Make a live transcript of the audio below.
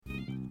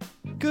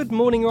Good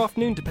morning or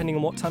afternoon, depending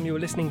on what time you are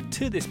listening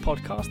to this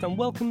podcast, and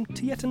welcome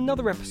to yet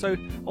another episode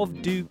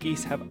of Do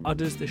Geese Have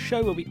Udders, the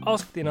show where we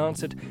ask the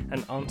unanswered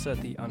and answer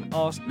the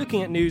unasked,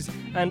 looking at news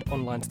and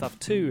online stuff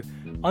too.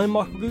 I'm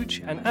Michael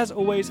Gooch, and as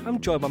always, I'm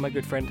joined by my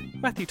good friend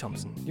Matthew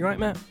Thompson. You right,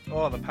 Matt?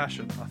 Oh, the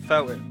passion. I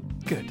felt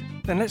it. Good.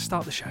 Then let's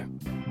start the show.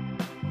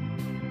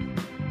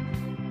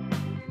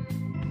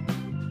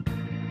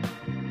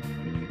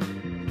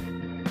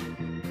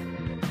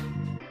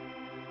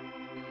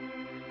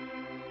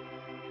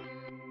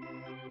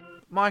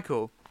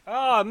 Michael.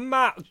 Ah,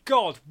 Matt,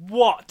 God,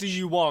 what do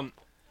you want?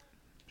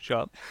 Shut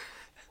up.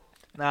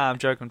 Nah, I'm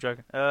joking.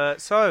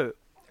 So,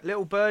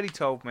 little birdie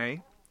told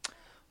me,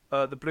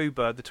 the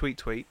bluebird, the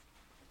tweet, I'm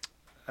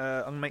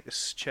going to make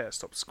this chair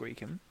stop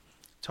squeaking,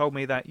 told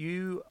me that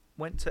you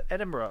went to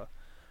Edinburgh.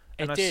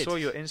 And I saw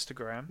your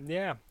Instagram.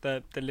 Yeah,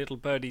 the little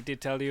birdie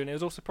did tell you, and it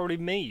was also probably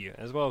me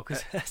as well,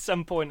 because at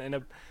some point I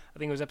think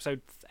it was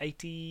episode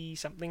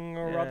 80-something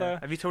or other.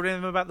 Have you told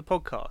anyone about the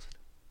podcast?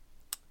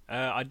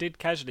 I did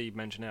casually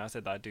mention it. I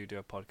said that I do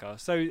a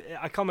podcast. So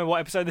I can't remember what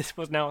episode this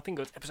was now. I think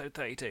it was episode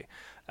 32.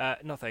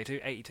 Not 32,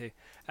 82.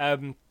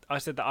 I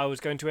said that I was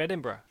going to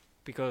Edinburgh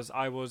because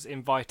I was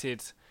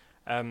invited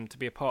to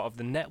be a part of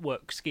the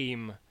network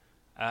scheme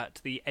at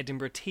the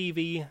Edinburgh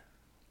TV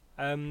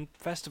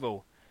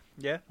Festival.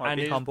 Yeah, and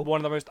it's one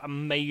of the most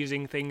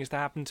amazing things to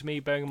happen to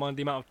me, bearing in mind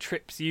the amount of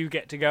trips you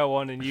get to go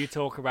on and you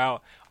talk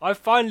about. I've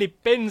finally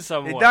been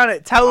somewhere. You've done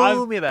it.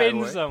 Tell me about it. I've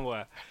been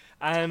somewhere.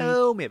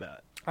 Tell me about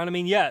it. And I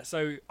mean, yeah,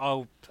 so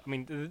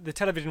the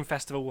television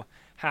festival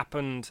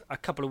happened a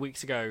couple of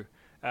weeks ago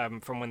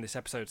from when this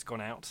episode's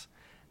gone out.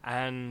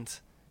 And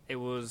it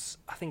was,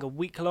 I think, a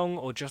week long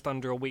or just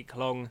under a week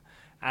long.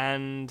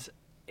 And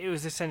it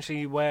was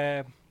essentially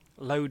where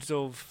loads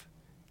of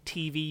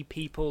TV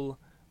people,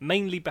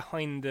 mainly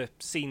behind the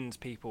scenes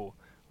people,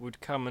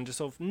 would come and just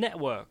sort of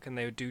network, and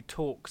they would do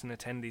talks and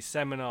attend these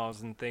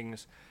seminars and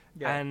things.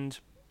 Yeah. And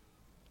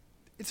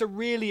it's a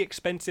really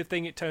expensive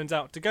thing, it turns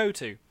out, to go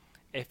to.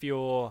 If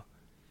you're,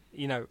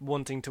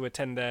 wanting to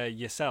attend there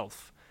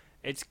yourself,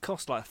 it's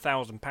cost like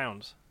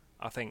 £1,000,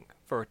 I think,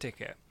 for a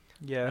ticket.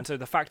 Yeah. And so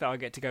the fact that I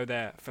get to go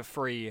there for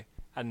free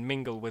and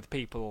mingle with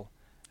people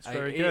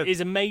good.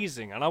 Is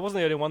amazing. And I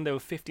wasn't the only one. There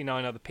were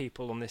 59 other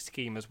people on this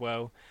scheme as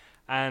well.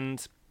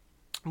 And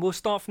we'll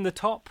start from the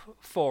top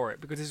for it,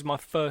 because this is my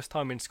first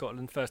time in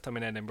Scotland, first time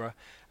in Edinburgh.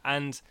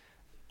 And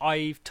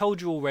I've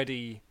told you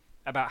already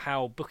about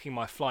how booking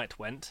my flight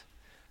went.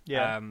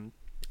 Yeah.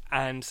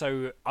 And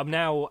so I'm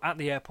now at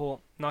the airport,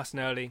 nice and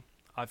early.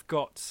 I've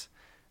got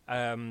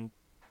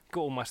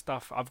all my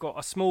stuff. I've got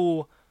a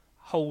small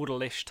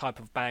holder-ish type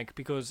of bag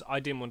because I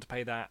didn't want to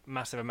pay that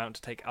massive amount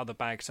to take other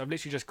bags. So I've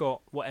literally just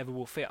got whatever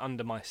will fit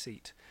under my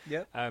seat.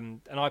 Yep.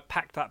 And I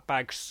packed that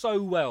bag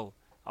so well.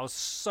 I was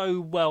so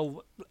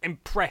well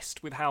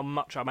impressed with how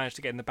much I managed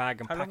to get in the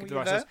bag and pack it the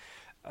right size.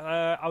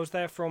 I was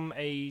there from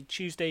a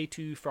Tuesday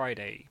to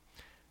Friday,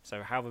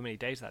 so however many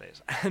days that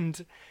is.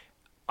 And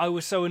I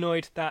was so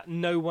annoyed that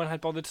no one had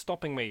bothered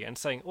stopping me and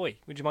saying, "Oi,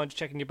 would you mind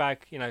checking your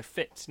bag,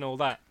 fits and all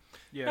that?"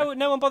 Yeah.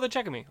 No one bothered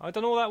checking me. I'd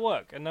done all that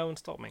work and no one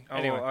stopped me. Oh,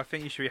 anyway. I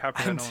think you should be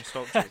happy that no one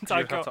stopped you. You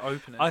have to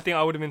open it. I think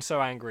I would have been so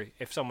angry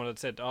if someone had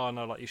said, "Oh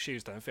no, like your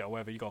shoes don't fit or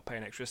whatever, you got to pay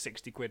an extra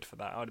 £60 for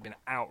that." I would have been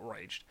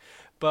outraged.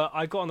 But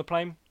I got on the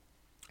plane,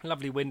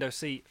 lovely window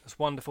seat, it was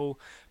wonderful.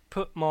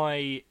 Put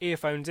my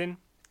earphones in,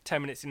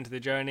 10 minutes into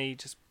the journey,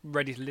 just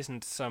ready to listen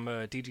to some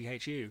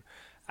DGHU.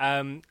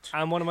 And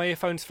one of my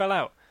earphones fell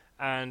out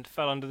and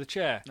fell under the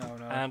chair. Oh,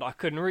 no. And I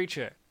couldn't reach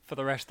it for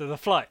the rest of the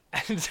flight.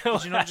 Did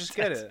you not just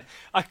get it?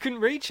 I couldn't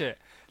reach it.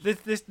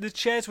 The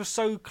chairs were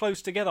so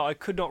close together, I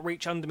could not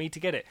reach under me to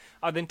get it.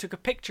 I then took a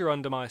picture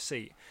under my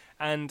seat,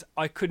 and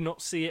I could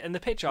not see it in the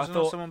picture. Was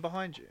there someone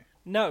behind you?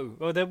 No,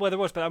 well there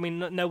was, but I mean,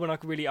 no one I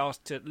could really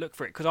ask to look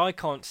for it, because I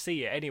can't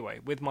see it anyway.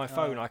 With my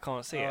phone, I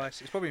can't see it. I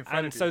see. It's probably in front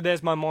of you. And so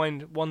there's my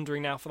mind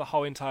wandering now for the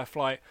whole entire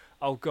flight.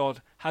 Oh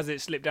God, has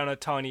it slipped down a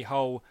tiny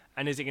hole?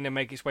 And is it going to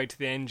make its way to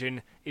the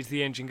engine? Is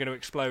the engine going to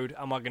explode?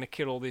 Am I going to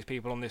kill all these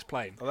people on this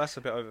plane? Well, that's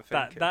a bit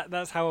overthinking.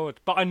 That's how I would.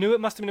 But I knew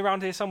it must have been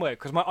around here somewhere,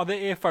 because my other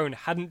earphone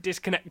hadn't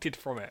disconnected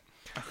from it.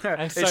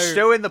 And so, it's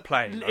still in the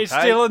plane. Okay? It's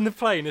still in the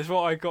plane, is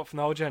what I got from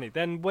the whole journey.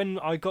 Then when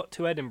I got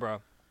to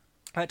Edinburgh,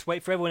 I had to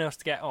wait for everyone else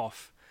to get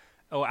off,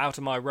 or out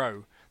of my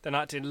row. Then I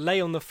had to lay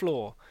on the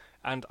floor,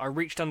 and I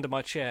reached under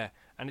my chair,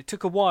 and it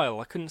took a while.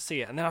 I couldn't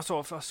see it, and then I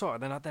saw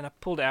it. Then I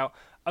pulled it out,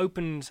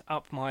 opened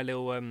up my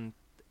little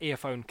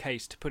earphone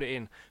case to put it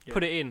in. Yeah.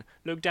 Put it in,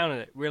 looked down at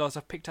it, realised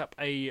I've picked up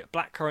a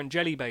blackcurrant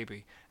jelly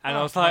baby, and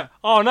I was like,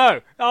 "Oh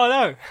no!"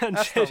 And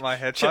that's not my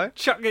headphone.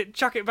 Chuck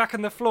it back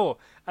on the floor,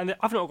 and then,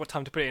 I've not got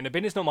time to put it in a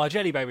bin. It's not my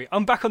jelly baby.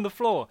 I'm back on the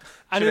floor,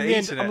 and in the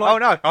end, I'm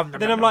like, "Oh no!"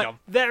 Then I'm like,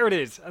 "There it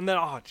is!" And then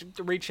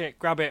reach it,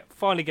 grab it,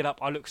 finally get up.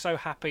 I look so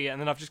happy, and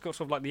then I've just got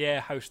sort of like the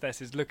air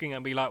hostesses looking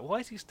at me like,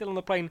 "Why is he still on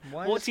the plane?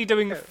 What's he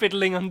doing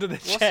fiddling under the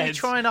chairs? What's he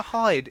trying to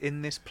hide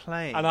in this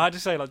plane?" And I had to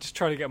say, like, just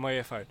trying to get my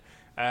earphone.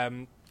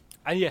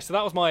 And yeah, so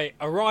that was my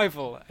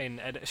arrival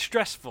in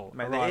stressful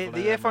Mate, arrival.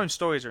 the earphone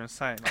stories are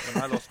insane. Like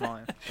when I lost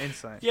mine,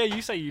 insane. Yeah,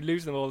 you say you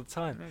lose them all the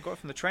time. I got it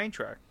from the train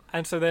track.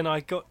 And so then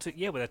I got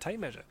to with a tape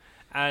measure,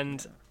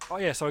 and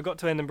so I got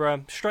to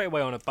Edinburgh straight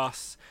away on a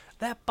bus.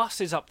 Their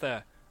buses up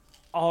there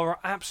are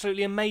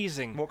absolutely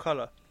amazing. What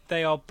colour?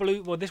 They are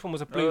blue. Well, this one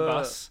was a blue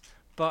bus,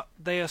 but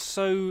they are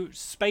so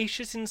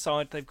spacious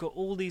inside. They've got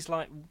all these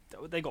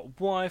they got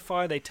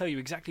Wi-Fi. They tell you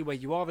exactly where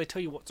you are. They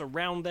tell you what's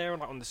around there,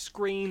 like on the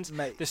screens.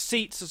 Mate. The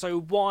seats are so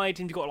wide,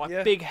 and you've got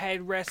big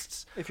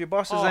headrests. If your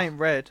buses ain't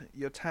red,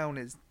 your town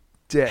is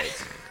dead.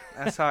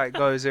 That's how it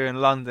goes here in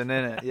London,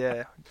 innit?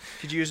 Yeah.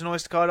 Did you use an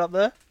Oyster card up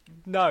there?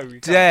 No, you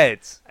can't. Dead.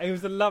 It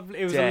was a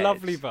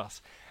lovely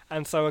bus,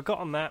 and so I got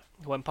on that.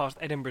 Went past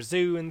Edinburgh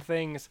Zoo and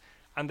things.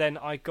 And then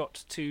I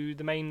got to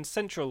the main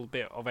central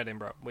bit of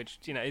Edinburgh, which,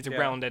 is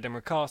around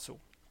Edinburgh Castle.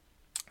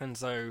 And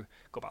so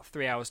got about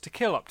 3 hours to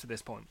kill up to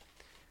this point.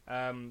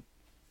 And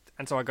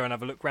so I go and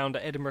have a look round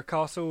at Edinburgh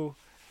Castle.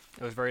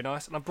 It was very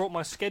nice. And I brought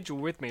my schedule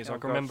with me so I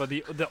can remember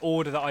the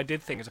order that I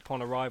did things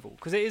upon arrival.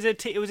 Because it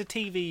was a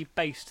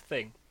TV-based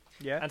thing.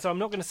 Yeah. And so I'm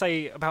not going to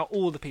say about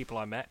all the people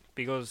I met,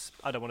 because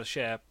I don't want to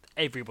share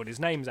everybody's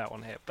names out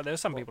on here, but there are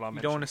some people I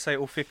mentioned. You don't want to say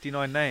all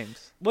 59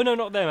 names? Well, no,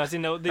 not them, as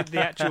in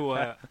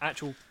the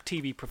actual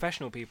TV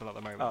professional people at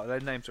the moment. Oh, their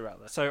names are out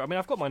there. So, I mean,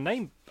 I've got my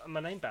name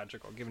badge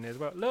I've got given here as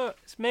well. Look,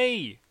 it's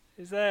me.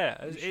 It's there.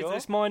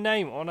 It's my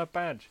name on a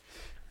badge.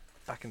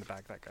 Back in the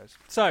bag, that goes.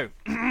 So,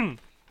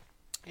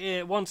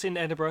 once in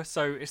Edinburgh,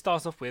 so it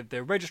starts off with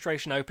the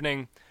registration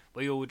opening.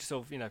 We all just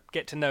sort of,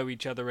 get to know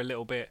each other a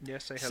little bit.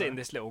 Yes, say hello. Sit in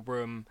this little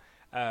room.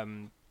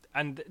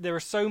 And there are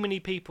so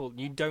many people,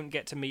 you don't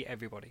get to meet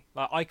everybody.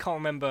 Like, I can't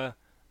remember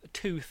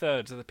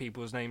 2/3 of the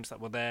people's names that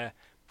were there,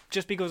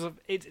 just because of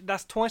it.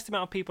 That's twice the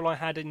amount of people I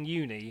had in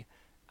uni,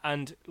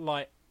 and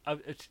less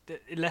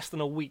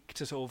than a week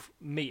to sort of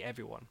meet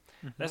everyone.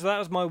 Mm-hmm. So that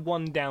was my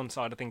one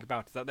downside, I think,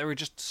 about it, that there were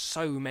just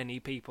so many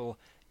people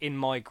in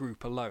my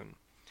group alone.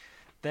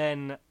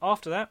 Then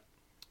after that,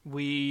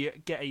 we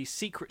get a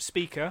secret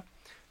speaker,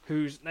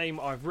 whose name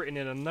I've written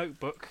in a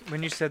notebook.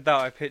 When you said that,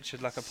 I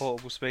pictured like a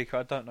portable speaker.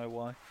 I don't know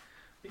why.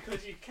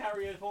 Because you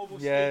carry a portable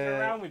speaker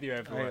around with you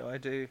everywhere. I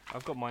do.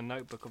 I've got my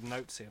notebook of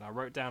notes here, and I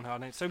wrote down her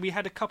name. So we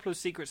had a couple of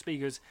secret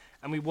speakers,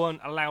 and we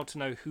weren't allowed to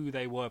know who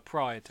they were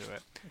prior to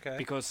it. Okay.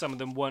 Because some of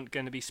them weren't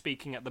going to be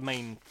speaking at the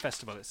main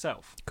festival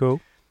itself. Cool.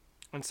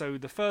 And so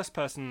the first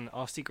person,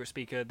 our secret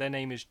speaker, their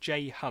name is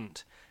Jay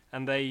Hunt,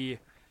 and they,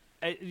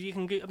 you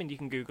can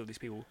Google these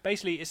people.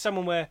 Basically, it's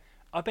someone where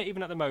I bet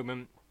even at the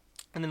moment,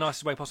 in the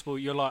nicest way possible,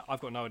 you're like, I've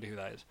got no idea who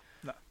that is.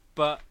 No.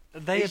 But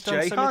they have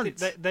done so many.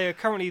 They are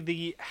currently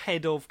the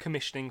head of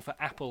commissioning for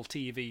Apple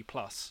TV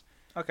Plus.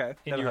 Okay,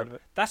 in Europe. Heard of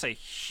it. That's a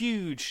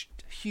huge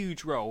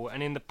role,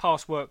 and in the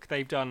past work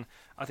they've done,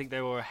 I think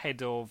they were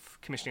head of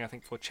commissioning, I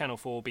think, for Channel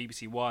 4,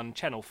 BBC One,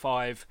 Channel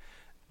 5.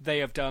 They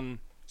have done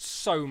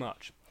so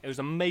much. It was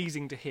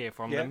amazing to hear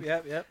from them.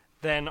 Yep.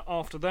 Then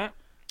after that,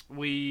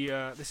 we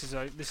this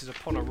is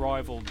upon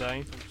arrival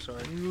day.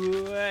 Sorry.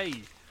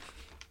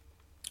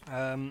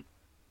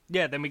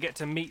 Then we get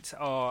to meet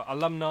our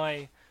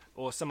alumni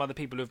or some other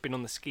people who have been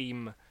on the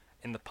scheme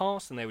in the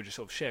past, and they were just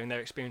sort of sharing their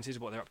experiences,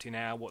 what they're up to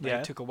now, what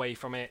they took away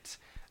from it.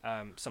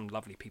 Some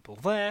lovely people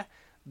there.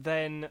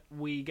 Then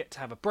we get to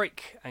have a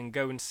break and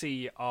go and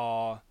see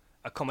our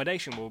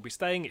accommodation where we'll be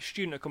staying. It's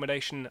student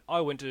accommodation. I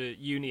went to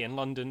uni in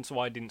London, so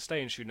I didn't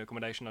stay in student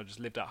accommodation. I just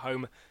lived at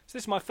home. So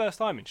this is my first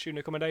time in student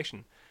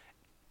accommodation.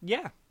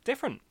 Yeah,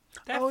 different.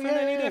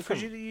 Definitely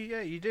different.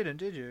 You didn't,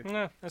 did you?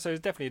 No, so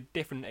it's definitely a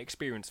different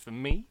experience for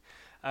me.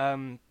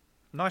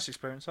 Nice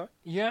experience, huh?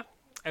 Yeah,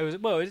 it was.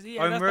 Well,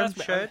 home room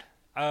shared.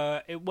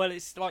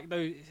 It's like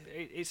those.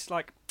 It's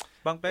like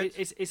bunk beds.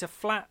 It's a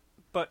flat,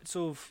 but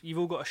sort of you've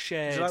all got a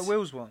shared. Is it like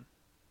Will's one?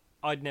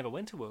 I'd never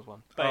went to Will's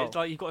one, but it's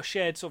like you've got a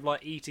shared sort of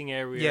like eating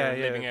area,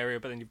 living area,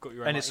 but then you've got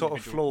your own. And it's sort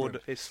of floored.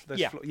 Room. It's like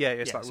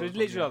so it's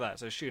literally like that.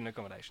 So student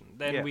accommodation.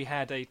 Then we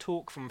had a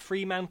talk from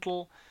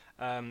Fremantle.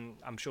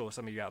 I'm sure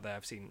some of you out there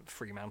have seen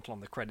Fremantle on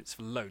the credits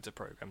for loads of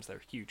programs. They're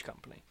a huge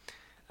company.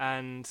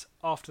 And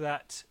after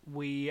that,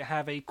 we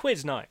have a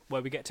quiz night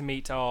where we get to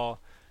meet our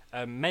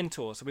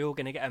mentors. So we're all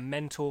going to get a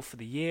mentor for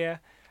the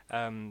year,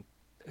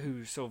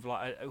 who sort of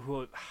like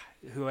who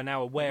are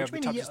now aware of the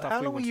types of stuff.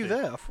 How long were you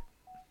there?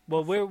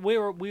 Well, we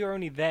were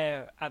only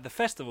there at the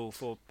festival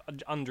for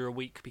under a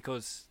week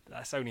because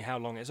that's only how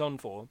long it's on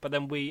for. But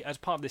then we, as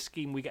part of this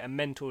scheme, we get a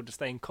mentor to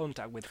stay in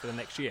contact with for the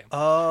next year.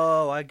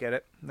 Oh, I get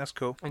it. That's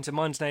cool. And so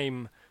mine's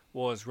name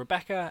was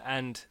Rebecca,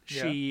 and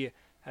she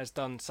has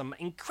done some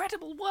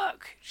incredible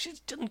work.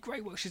 She's done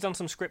great work. She's done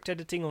some script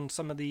editing on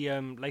some of the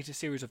latest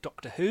series of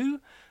Doctor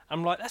Who.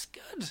 I'm like, that's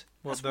good.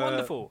 That's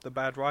wonderful. The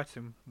bad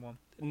writing one.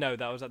 No,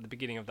 that was at the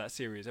beginning of that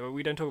series.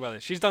 We don't talk about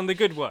this. She's done the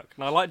good work,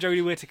 and I like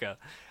Jodie Whittaker.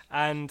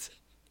 And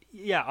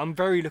yeah, I'm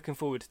very looking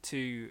forward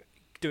to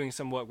doing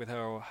some work with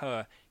her, or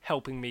her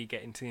helping me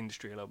get into the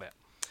industry a little bit.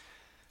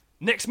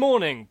 Next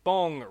morning,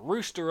 bong,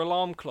 rooster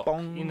alarm clock.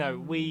 Bong. You know,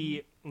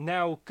 we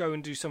now go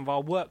and do some of our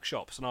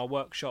workshops. And our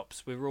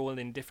workshops, we were all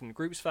in different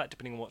groups for that,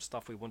 depending on what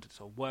stuff we wanted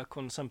to work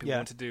on. Some people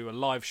wanted to do a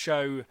live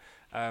show,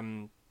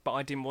 but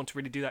I didn't want to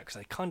really do that because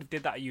I kind of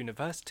did that at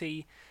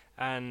university.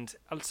 And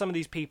some of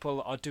these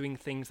people are doing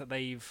things that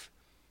they've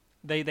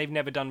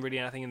never done really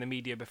anything in the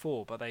media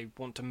before, but they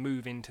want to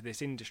move into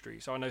this industry.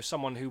 So I know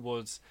someone who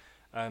was,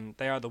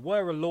 they either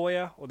were a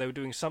lawyer or they were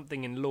doing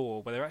something in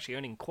law where they're actually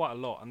earning quite a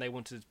lot, and they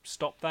wanted to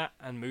stop that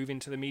and move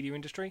into the media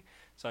industry.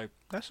 So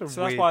That's a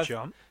so weird why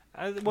jump.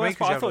 that's Maybe 'cause why you I have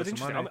thought it lots was of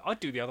interesting. money. I'd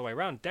do the other way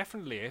around,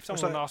 definitely. If It's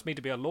someone like- asked me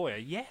to be a lawyer,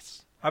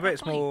 yes. I bet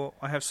it's Great. more.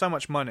 I have so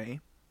much money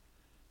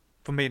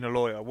from being a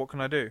lawyer. What can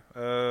I do?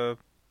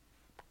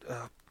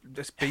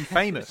 Just be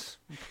famous.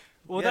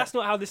 Well, Yeah. that's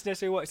not how this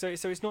necessarily works. So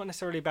it's not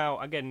necessarily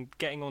about, again,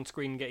 getting on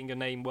screen, getting your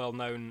name well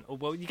known. Or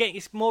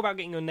it's more about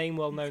getting your name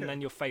well known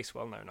than your face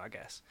well known, I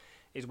guess,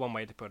 is one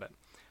way to put it.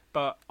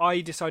 But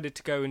I decided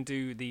to go and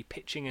do the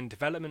pitching and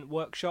development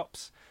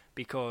workshops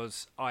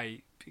because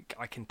I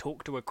can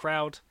talk to a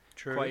crowd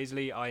True. quite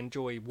easily. I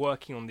enjoy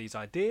working on these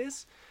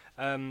ideas.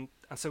 And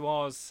so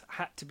ours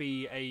had to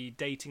be a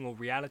dating or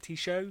reality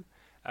show,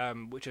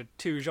 which are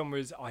two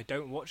genres I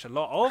don't watch a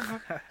lot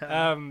of.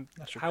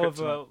 That's your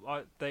However,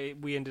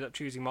 we ended up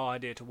choosing my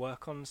idea to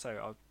work on, so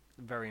I was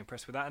very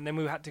impressed with that. And then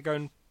we had to go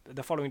and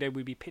the following day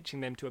we'd be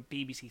pitching them to a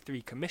BBC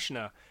Three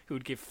commissioner who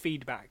would give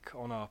feedback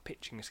on our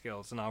pitching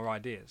skills and our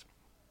ideas.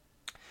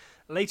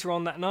 Later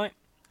on that night,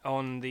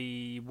 on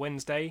the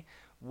Wednesday,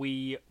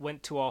 we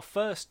went to our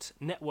first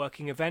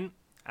networking event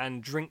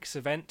and drinks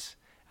event.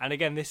 And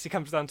again, this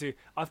comes down to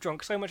I've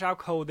drunk so much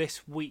alcohol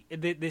this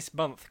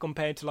month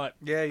compared to like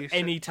Yeah, you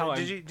any said- time.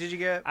 Did you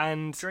get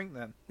and drink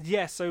then?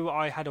 yeah, so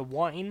I had a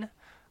wine.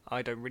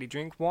 I don't really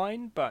drink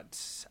wine,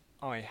 but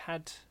I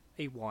had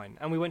a wine.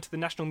 And we went to the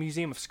National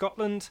Museum of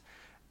Scotland.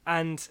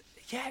 And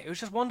yeah, it was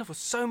just wonderful.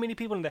 So many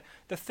people in there.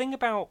 The thing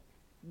about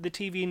the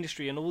TV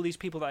industry and all these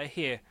people that are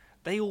here,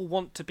 they all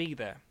want to be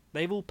there.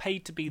 They've all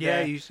paid to be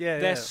there.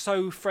 They're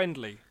so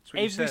friendly. what you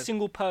Every said.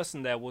 single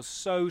person there was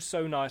so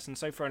nice and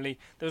so friendly.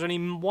 There was only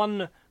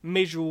one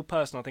miserable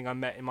person I think I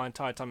met in my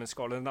entire time in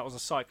Scotland, and that was a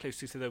cyclist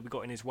who said that we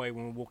got in his way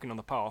when we were walking on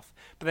the path.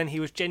 But then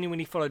he was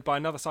genuinely followed by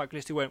another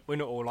cyclist who went, "We're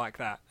not all like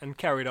that," and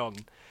carried on.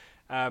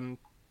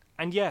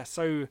 And yeah,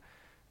 so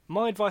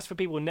my advice for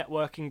people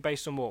networking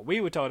based on what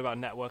we were told about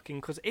networking,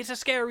 because it's a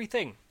scary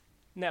thing,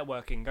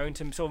 networking, going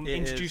to sort of It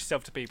introduce is.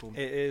 yourself to people.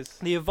 It is.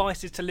 The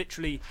advice is to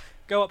literally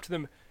go up to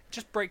them,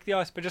 just break the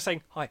ice by just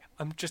saying, "Hi,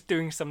 I'm just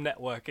doing some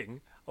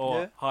networking," or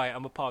Yeah. "Hi,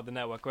 I'm a part of the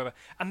network," whatever.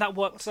 And that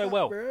worked so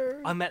well.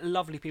 I met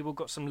lovely people,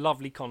 got some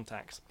lovely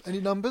contacts.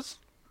 Any numbers?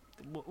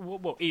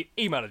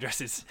 Email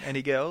addresses.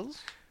 Any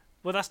girls?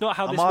 Well, that's not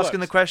how I'm this works. asking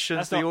the questions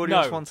That's the not-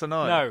 audience no, wants to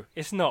know. No,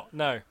 it's not.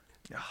 No.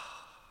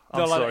 I'm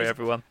No, like, sorry, it's-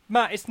 everyone.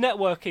 Matt, it's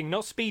networking,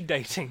 not speed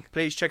dating.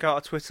 Please check out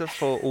our Twitter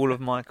for all of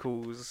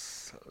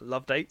Michael's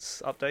love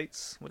dates,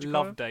 updates. What do you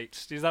call Love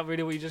dates. Is that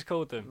really what you just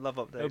called them? them? Love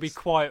updates. It'll be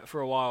quiet for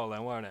a while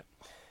then, won't it?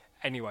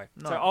 Anyway,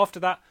 No. so after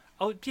that,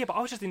 oh yeah, but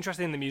I was just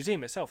interested in the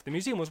museum itself. The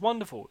museum was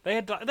wonderful. They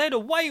had a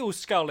whale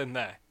skull in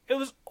there. It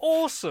was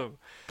awesome.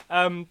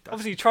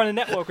 Obviously, trying to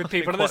network with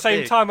people, and at the quite same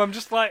big. time, I'm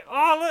just like,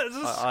 oh, look,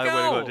 there's a skull. I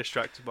really got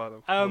distracted by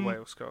the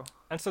whale skull.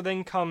 And so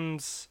then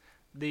comes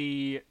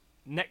the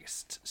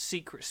next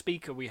secret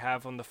speaker we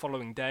have on the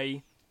following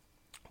day,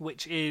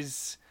 which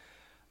is...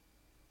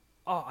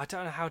 Oh, I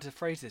don't know how to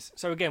phrase this.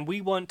 So again,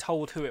 we weren't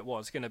told who it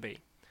was going to be.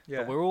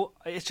 Yeah. But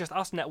it's just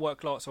us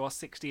network lot, so us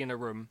 60 in a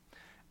room.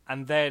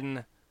 And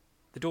then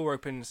the door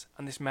opens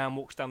and this man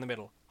walks down the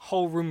middle.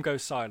 Whole room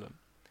goes silent.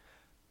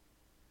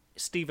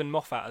 Stephen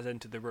Moffat has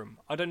entered the room.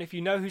 I don't know if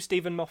you know who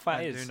Stephen Moffat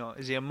I is. do not.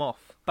 Is he a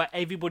moth? But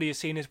everybody has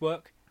seen his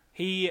work.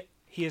 He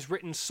has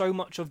written so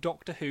much of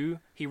Doctor Who.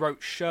 He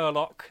wrote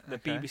Sherlock, the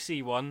Okay.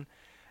 BBC one.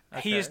 He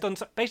Okay. has done.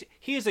 Basically,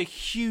 he is a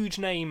huge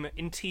name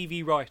in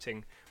TV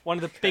writing. One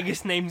of the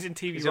biggest names in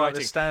TV He's like writing.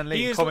 the Stan Lee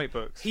He in is- comic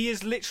books. He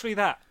is literally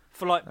that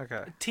for like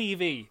Okay.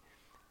 TV,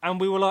 and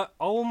we were like,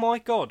 "Oh my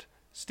god,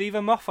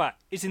 Stephen Moffat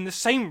is in the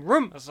same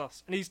room as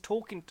us, and he's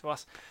talking to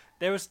us."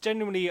 There was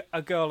genuinely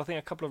a girl, I think,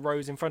 a couple of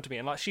rows in front of me,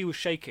 and like she was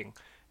shaking.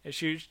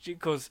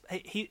 Because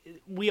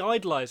we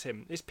idolise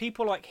him. It's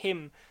people like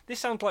him. This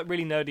sounds like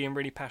really nerdy and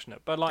really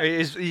passionate, but like, It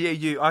is.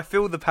 Yeah, I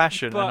feel the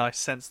passion But- and I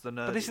sense the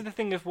nerd. but this is the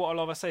thing of what a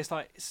lot of us say. It's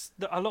like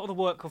a lot of the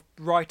work of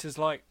writers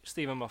like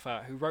Stephen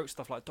Moffat, who wrote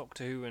stuff like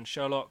Doctor Who and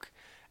Sherlock,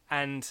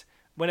 and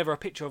whenever a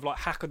picture of like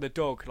Hacker the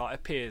dog like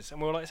appears,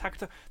 and we're like, it's Hacker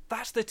the...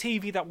 That's the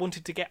TV that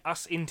wanted to get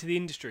us into the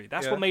industry.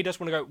 That's Yeah. what made us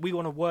want to go. We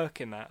want to work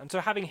in that. And so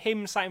having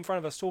him sat in front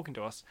of us talking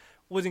to us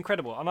was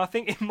incredible. And I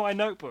think in my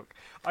notebook,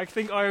 I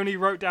think I only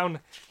wrote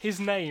down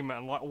his name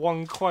and like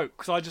one quote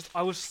because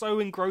I was so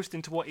engrossed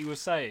into what he was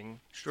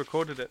saying. Just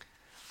recorded it.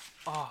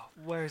 Oh,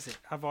 where is it?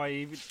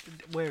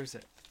 Where is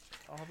it?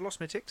 Oh, I've lost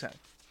my tic tac.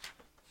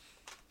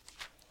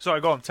 Sorry,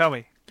 go on. Tell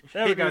me.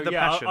 There we Hit me go. with the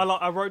Yeah, passion.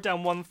 I wrote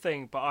down one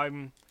thing, but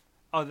I'm...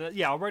 Oh,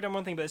 I wrote down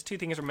one thing, but there's two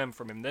things I remember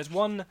from him. There's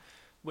one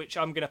which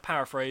I'm going to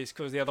paraphrase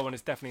because the other one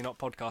is definitely not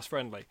podcast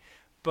friendly.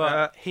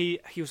 But he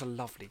was a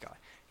lovely guy.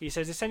 he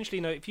says essentially,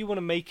 if you want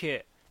to make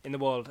it in the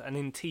world and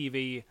in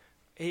TV,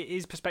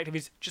 his perspective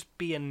is just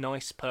be a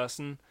nice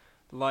person.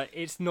 Like,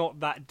 it's not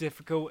that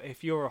difficult.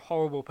 If you're a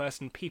horrible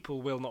person,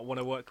 people will not want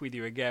to work with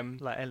you again.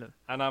 Like Ellen.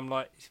 And I'm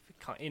like,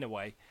 in a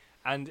way.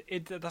 And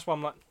that's why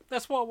I'm like,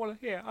 that's what I want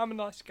to hear. I'm a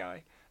nice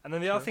guy. And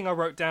then the other thing I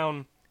wrote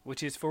down,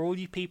 which is for all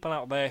you people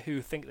out there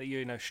who think that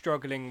you're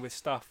struggling with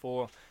stuff,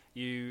 or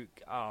you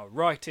are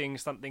writing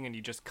something and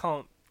you just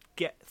can't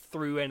get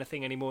through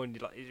anything anymore,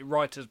 and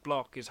writer's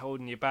block is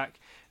holding you back.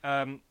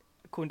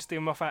 According to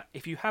Stephen Moffat,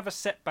 if you have a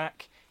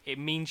setback, it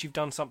means you've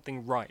done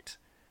something right,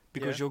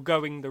 because you're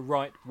going the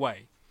right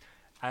way.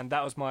 And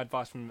that was my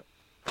advice that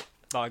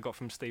I got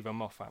from Stephen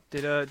Moffat.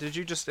 Did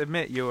you just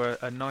admit you were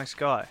a nice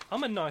guy?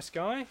 I'm a nice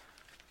guy.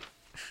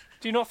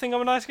 Do you not think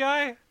I'm a nice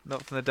guy?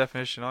 Not from the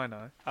definition I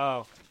know.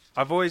 Oh.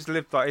 I've always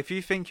lived like, if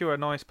you think you're a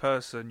nice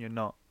person, you're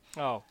not.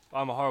 Oh,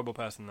 I'm a horrible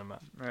person then,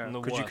 Matt. Yeah, I'm the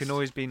because you can worst.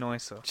 always be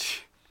nicer.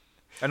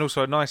 And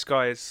also, a nice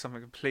guy is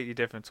something completely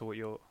different to what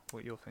you're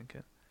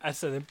thinking. And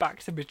so then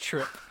back to my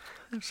trip.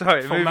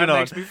 Sorry, That moving on.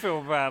 makes me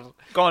feel bad.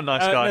 Go on,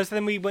 nice guy. No, so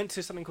then we went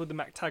to something called the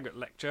MacTaggart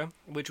Lecture,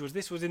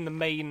 this was in the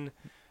main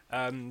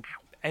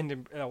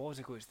Edinburgh. What was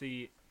it called? It's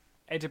the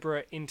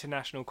Edinburgh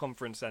International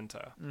Conference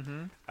Centre.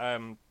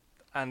 Mm-hmm.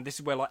 And this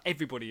is where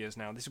everybody is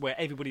now. This is where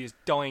everybody is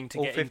dying to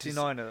All get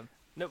 59 of them.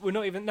 No, we're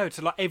not even. No,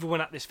 to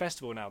everyone at this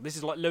festival now. This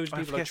is loads of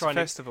people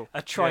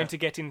are trying to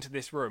get into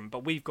this room,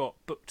 but we've got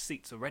booked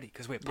seats already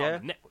because we're part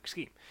of the network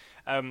scheme.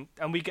 And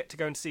we get to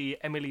go and see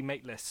Emily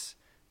Maitlis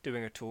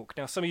doing a talk.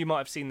 Now, some of you might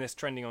have seen this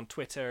trending on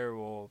Twitter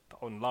or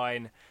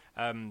online.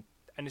 And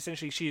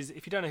essentially,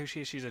 if you don't know who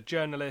she is, she's a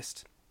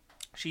journalist.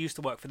 She used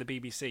to work for the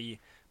BBC,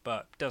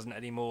 but doesn't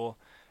anymore.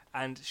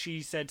 And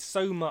she said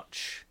so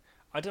much.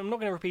 I'm not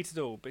going to repeat it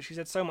all, but she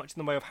said so much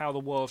in the way of how the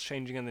world's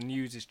changing and the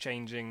news is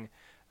changing.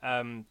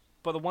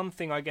 But the one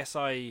thing I guess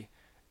I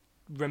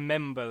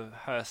remember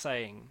her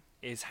saying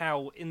is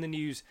how in the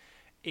news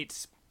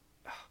it's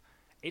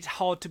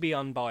hard to be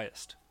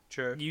unbiased.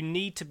 True. You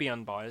need to be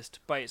unbiased,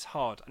 but it's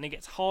hard. And it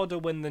gets harder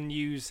when the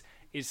news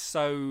is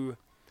so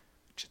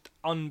just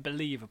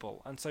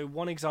unbelievable. And so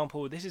one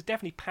example, this is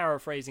definitely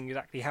paraphrasing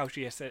exactly how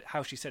she said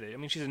it. I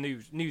mean, she's a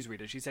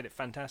newsreader. She said it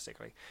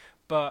fantastically.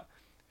 But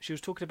she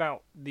was talking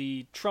about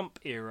the Trump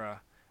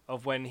era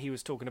of when he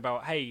was talking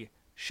about, hey,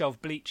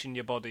 shove bleach in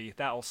your body,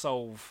 that'll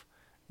solve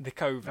the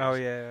COVID. Oh,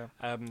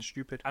 yeah.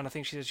 Stupid. And I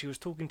think she said she was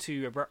talking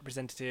to a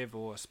representative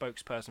or a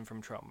spokesperson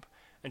from Trump,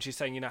 and she's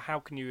saying, how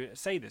can you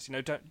say this?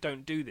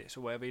 Don't do this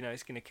or whatever.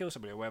 It's going to kill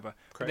somebody or whatever.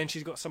 Correct. But then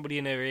she's got somebody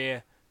in her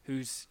ear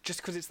who's,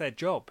 just because it's their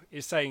job,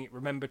 is saying,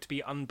 remember to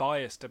be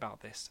unbiased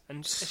about this.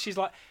 And she's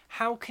like,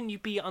 how can you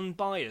be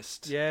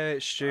unbiased? Yeah,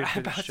 it's stupid.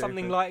 About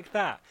something like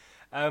that.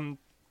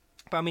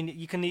 But I mean,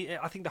 you can.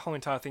 I think the whole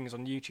entire thing is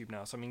on YouTube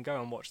now, so I mean,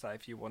 go and watch that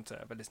if you want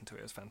to ever listen to it.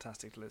 It was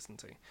fantastic to listen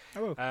to. I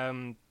will.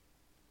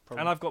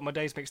 And I've got my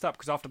days mixed up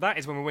because after that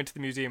is when we went to the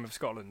Museum of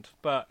Scotland.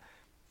 But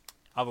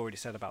I've already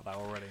said about that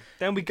already.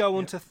 Then we go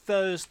on to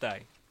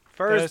Thursday.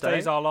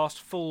 Thursday's our last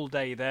full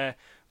day there.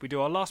 We do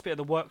our last bit of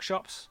the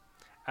workshops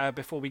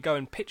before we go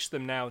and pitch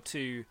them now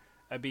to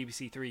a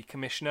BBC Three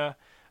commissioner.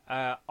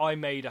 I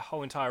made a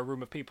whole entire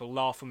room of people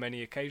laugh on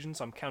many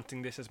occasions. I'm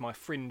counting this as my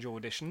Fringe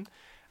audition.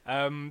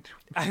 And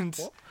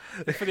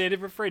for the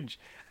Edinburgh Fringe,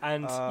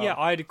 and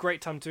I had a great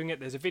time doing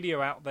it. There's a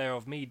video out there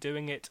of me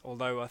doing it,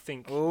 although I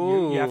think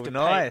you have to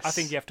pay. I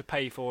think you have to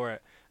pay for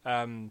it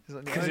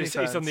because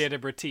it's on the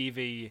Edinburgh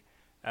TV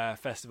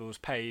Festival's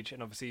page,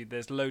 and obviously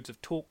there's loads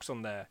of talks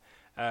on there.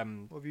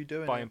 What are you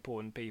doing by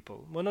important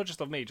people? Well, not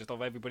just of me, just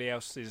of everybody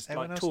else is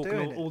Everyone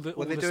talking all the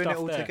they're the doing stuff it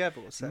all there.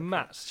 together.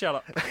 Matt, shut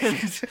up.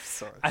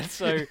 Sorry. And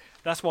so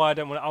that's why I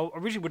don't want. I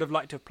originally would have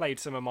liked to have played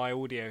some of my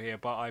audio here,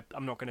 but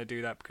I'm not going to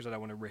do that because I don't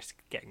want to risk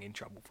getting in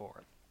trouble for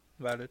it.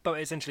 Valid. But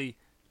it essentially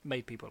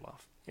made people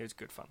laugh. It was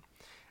good fun.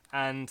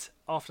 And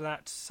after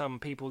that, some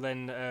people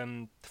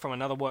then from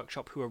another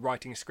workshop who were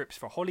writing scripts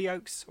for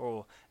Hollyoaks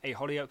or a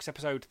Hollyoaks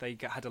episode, they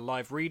had a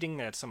live reading.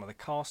 They had some of the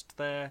cast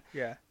there.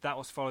 Yeah. That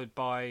was followed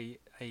by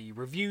a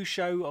review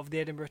show of the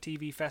Edinburgh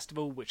TV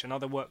Festival, which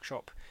another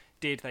workshop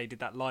did. They did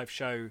that live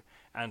show,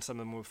 and some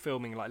of them were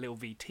filming like little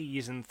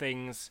VTs and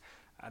things.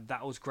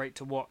 That was great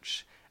to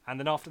watch. And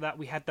then after that,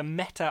 we had the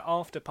Meta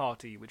after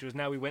party, which was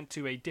now we went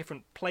to a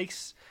different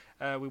place.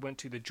 We went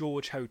to the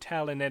George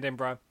Hotel in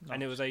Edinburgh,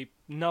 and it was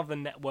another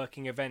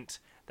networking event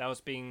that was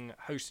being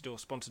hosted or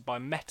sponsored by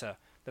Meta,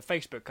 the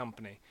Facebook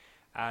company.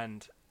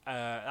 And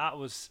that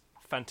was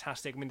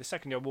fantastic. I mean, the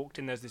second I walked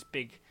in, there's this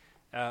big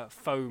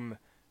foam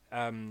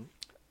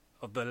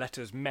of the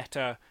letters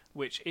Meta,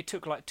 which it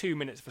took like 2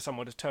 minutes for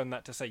someone to turn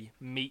that to say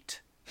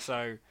meet.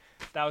 So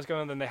that was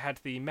going on. Then they had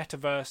the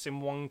Metaverse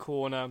in one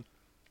corner,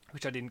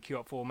 which I didn't queue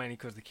up for, mainly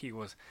because the queue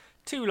was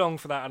too long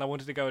for that, and I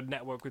wanted to go and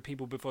network with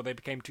people before they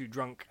became too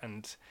drunk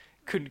and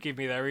couldn't give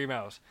me their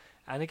emails.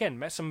 And again,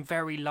 met some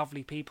very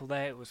lovely people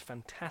there. It was a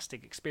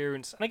fantastic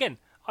experience. And again,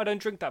 I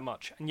don't drink that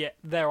much, and yet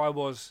there I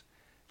was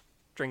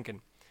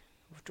drinking.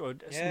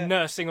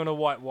 Nursing on a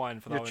white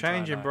wine for the whole entire night.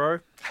 You're changing, bro.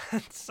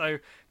 So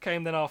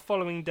came then our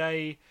following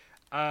day.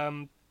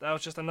 That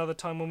was just another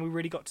time when we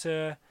really got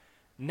to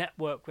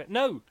network.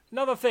 No,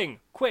 another thing.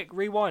 Quick,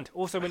 rewind.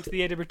 Also went to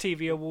the Edinburgh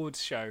TV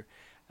Awards show,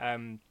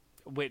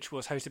 which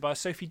was hosted by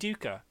Sophie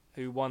Duker,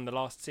 who won the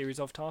last series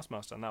of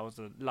Taskmaster, and that was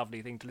a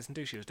lovely thing to listen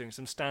to. She was doing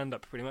some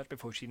stand-up pretty much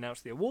before she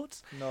announced the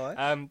awards.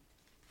 Nice.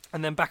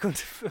 And then back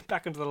onto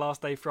the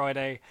last day,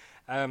 Friday.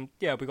 We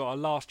got our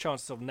last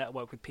chance to sort of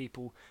network with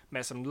people.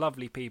 Met some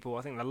lovely people.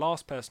 I think the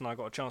last person I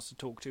got a chance to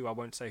talk to, I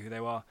won't say who they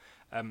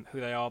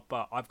are,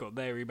 but I've got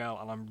their email,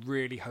 and I'm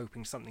really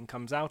hoping something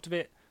comes out of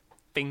it.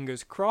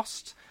 Fingers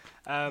crossed.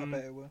 I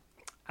bet it will.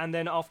 And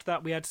then after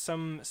that, we had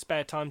some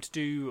spare time to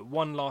do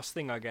one last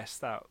thing, I guess,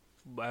 that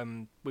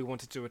we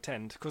wanted to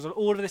attend, because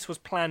all of this was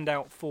planned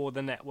out for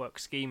the network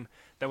scheme.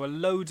 There were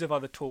loads of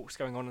other talks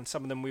going on, and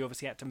some of them we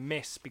obviously had to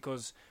miss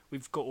because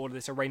we've got all of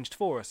this arranged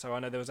for us. So I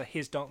know there was a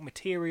His Dark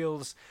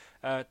Materials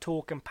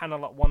talk and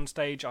panel at one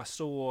stage. I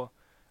saw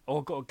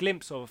or got a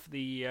glimpse of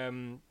the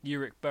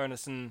Ulrich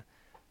Bernison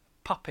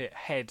puppet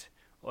head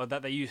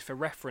that they used for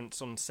reference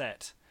on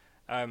set.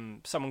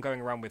 Someone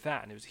going around with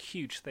that, and it was a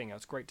huge thing. It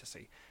was great to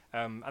see.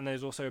 And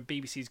there's also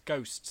BBC's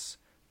Ghosts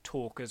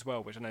talk as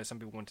well, which I know some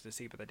people wanted to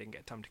see, but they didn't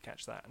get time to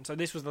catch that. And so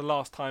this was the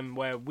last time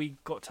where we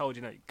got told,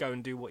 go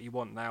and do what you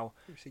want now.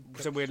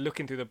 So we're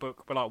looking through the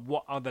book, but like,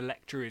 what other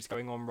lecture is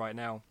going on right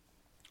now,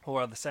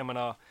 or other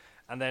seminar?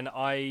 And then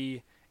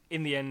I,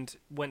 in the end,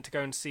 went to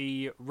go and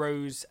see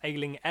Rose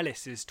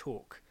Ayling-Ellis's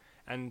talk.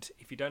 And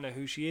if you don't know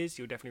who she is,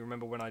 you'll definitely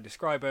remember when I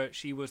describe her.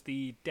 She was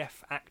the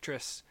deaf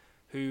actress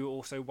who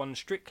also won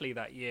Strictly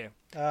that year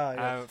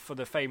for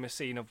the famous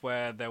scene of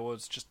where there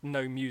was just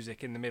no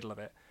music in the middle of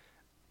it.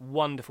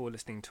 Wonderful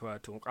listening to her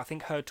talk. I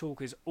think her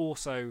talk is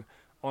also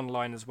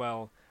online as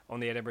well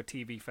on the Edinburgh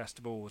TV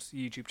Festival's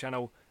YouTube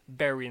channel.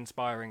 Very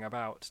inspiring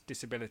about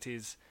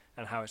disabilities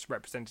and how it's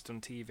represented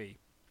on TV.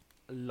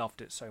 Loved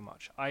it so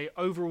much. I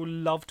overall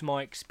loved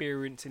my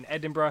experience in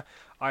Edinburgh.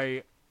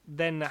 I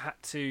then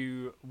had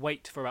to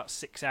wait for about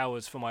 6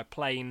 hours for my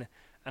plane.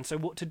 And so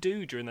what to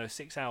do during those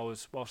 6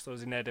 hours whilst I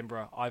was in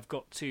Edinburgh? I've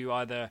got to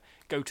either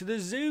go to the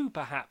zoo,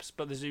 perhaps,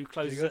 but the zoo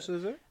closes. Did you go to the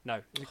zoo? No,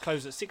 it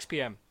closed at 6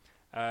 p.m.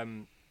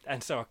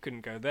 And so I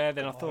couldn't go there.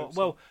 Then I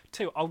thought,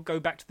 I'll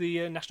go back to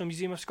the National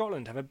Museum of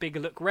Scotland, have a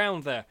bigger look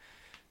round there.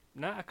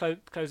 No, I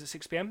closed at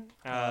 6 p.m.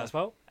 As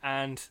well.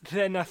 And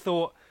then I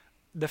thought,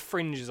 the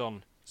Fringe is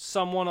on.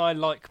 Someone I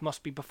like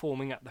must be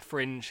performing at the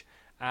Fringe.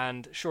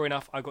 And sure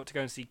enough, I got to go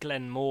and see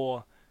Glenn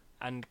Moore.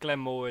 And Glenn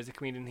Moore is a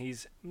comedian.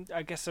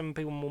 I guess some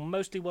people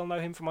mostly will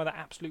know him from either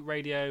Absolute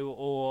Radio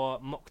or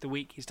Mock the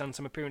Week. He's done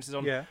some appearances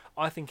on. Yeah.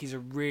 I think he's a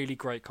really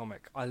great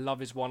comic. I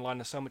love his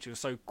one-liner so much. He was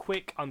so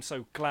quick. I'm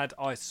so glad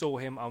I saw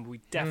him. And we'll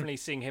definitely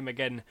seeing him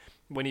again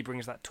when he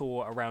brings that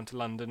tour around to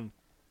London,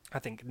 I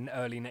think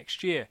early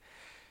next year.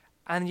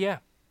 And yeah,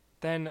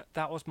 then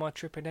that was my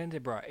trip in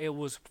Edinburgh. It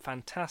was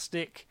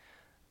fantastic.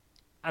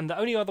 And the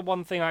only other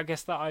one thing I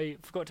guess that I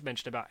forgot to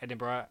mention about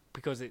Edinburgh,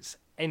 because it's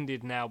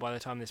ended now by the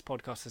time this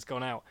podcast has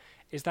gone out,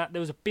 is that there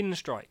was a bin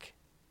strike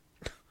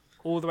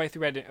all the way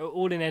through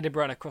all in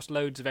Edinburgh and across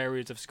loads of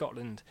areas of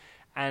Scotland.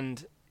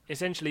 And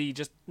essentially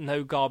just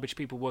no garbage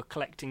people were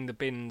collecting the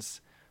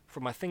bins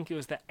from, I think it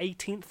was the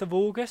 18th of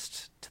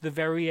August to the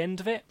very end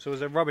of it. So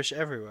was there rubbish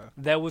everywhere?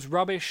 There was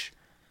rubbish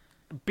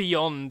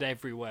beyond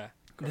everywhere.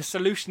 The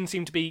solution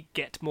seemed to be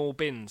get more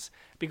bins,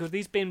 because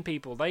these bin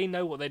people, they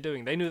know what they're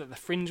doing. They knew that the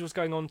Fringe was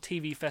going on,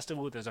 TV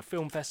festival, there's a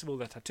film festival,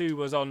 the Tattoo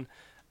was on,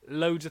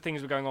 loads of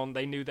things were going on.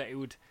 They knew that it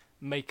would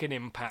make an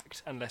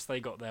impact unless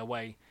they got their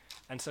way.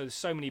 And so there's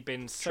so many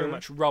bins, so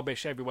much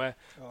rubbish everywhere.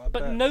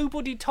 But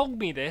nobody told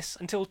me this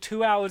until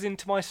 2 hours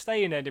into my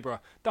stay in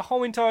Edinburgh. The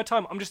whole entire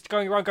time, I'm just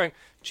going around going,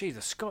 gee,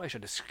 the Scottish are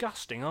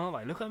disgusting, aren't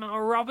they? Look at the amount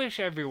of rubbish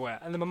everywhere.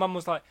 And then my mum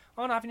was like,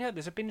 oh, no, haven't you heard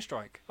there's a bin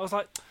strike? I was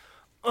like,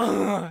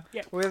 ugh.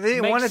 Yeah, well, they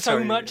didn't want to so tell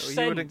you. Much sense.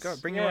 You wouldn't go.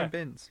 Bring your own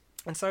bins.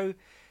 And so,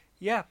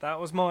 yeah, that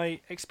was my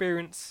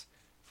experience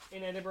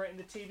in Edinburgh in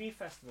the TV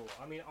festival.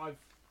 I mean, I've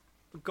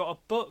got a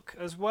book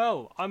as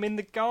well. I'm in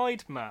the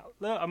guide, Matt.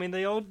 Look, I mean,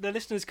 the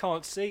listeners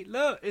can't see.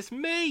 Look, it's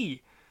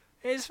me.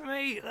 It's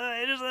me. Look,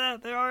 it is there.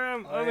 There I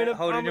am.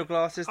 Holding your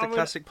glasses, the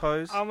classic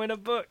pose. I'm in a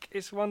book.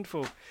 It's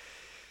wonderful.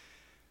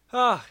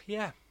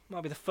 Yeah.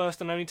 Might be the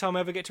first and only time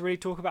I ever get to really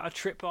talk about a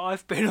trip that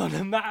I've been on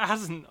and Matt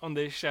hasn't on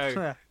this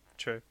show.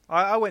 True.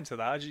 I went to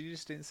that. You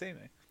just didn't see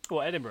me.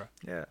 What, Edinburgh?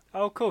 Yeah.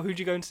 Oh, cool. Who'd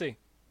you go and see?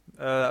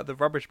 The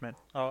Rubbish Men.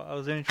 I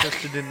was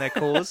interested in their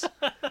cause,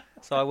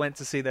 so I went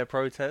to see their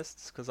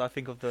protests because I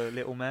think of the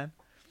little man.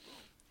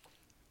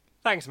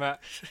 Thanks,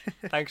 Matt.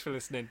 Thanks for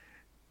listening.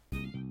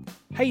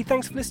 Hey,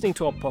 thanks for listening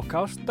to our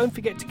podcast. Don't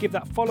forget to give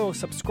that follow or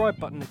subscribe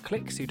button a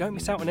click so you don't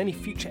miss out on any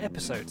future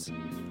episodes.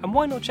 And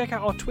why not check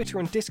out our Twitter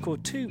and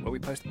Discord too, where we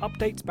post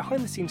updates,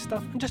 behind the scenes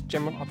stuff and just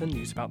general other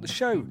news about the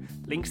show.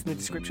 Links in the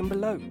description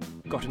below.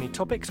 Got any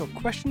topics or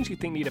questions you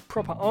think need a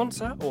proper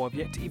answer or have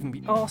yet to even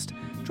be asked?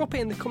 Drop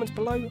it in the comments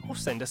below or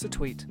send us a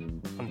tweet.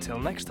 Until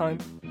next time.